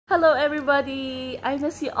Hello everybody! I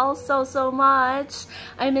miss you all so much.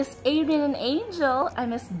 I miss Adrian and Angel. I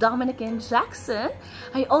miss Dominic and Jackson.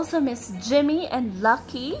 I also miss Jimmy and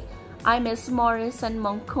Lucky. I miss Morris and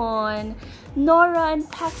Moncon. Nora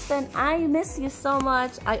and Paxton, I miss you so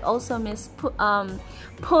much. I also miss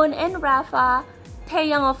Poon and Rafa.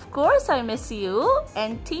 Taeyang, of course, I miss you.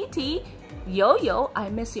 And Titi. Yo-Yo, I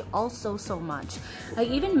miss you all so much. I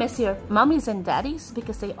even miss your mommies and daddies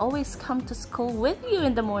because they always come to school with you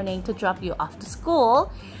in the morning to drop you off to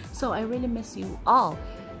school. So I really miss you all.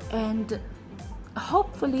 And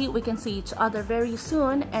hopefully we can see each other very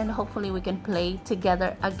soon, and hopefully we can play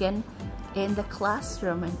together again in the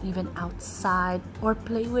classroom and even outside, or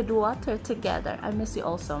play with water together. I miss you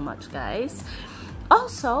all so much, guys.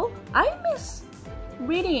 Also, I miss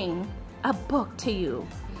reading a book to you.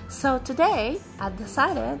 So today, I've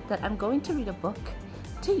decided that I'm going to read a book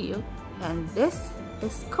to you, and this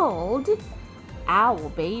is called Owl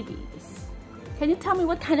Babies. Can you tell me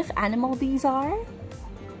what kind of animal these are?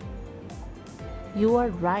 You are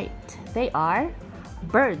right. They are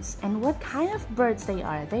birds. And what kind of birds they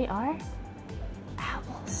are? They are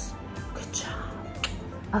owls. Good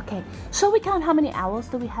job. Okay, shall we count how many owls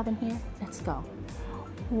do we have in here? Let's go.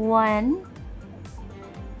 1,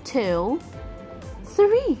 2,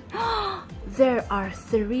 3. There are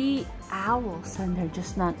 3 owls, and they're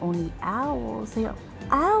just not only owls, they are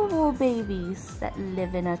owl babies that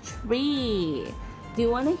live in a tree. Do you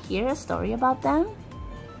want to hear a story about them?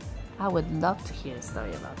 I would love to hear a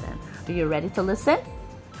story about them. Are you ready to listen?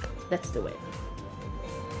 Let's do it.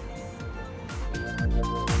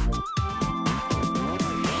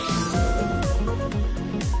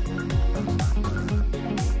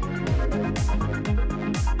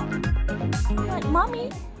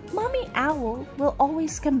 Mommy Owl will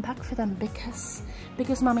always come back for them because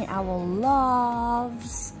Mommy Owl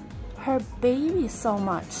loves her baby so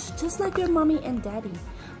much, just like your mommy and daddy.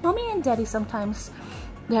 Mommy and daddy sometimes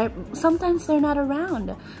they're not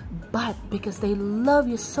around, but because they love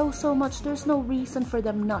you so much, there's no reason for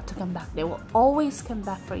them not to come back. They will always come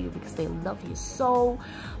back for you because they love you so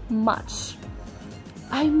much.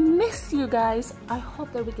 I miss you guys. I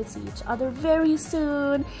hope that we can see each other very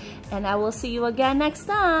soon, and I will see you again next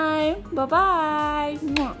time. Bye-bye.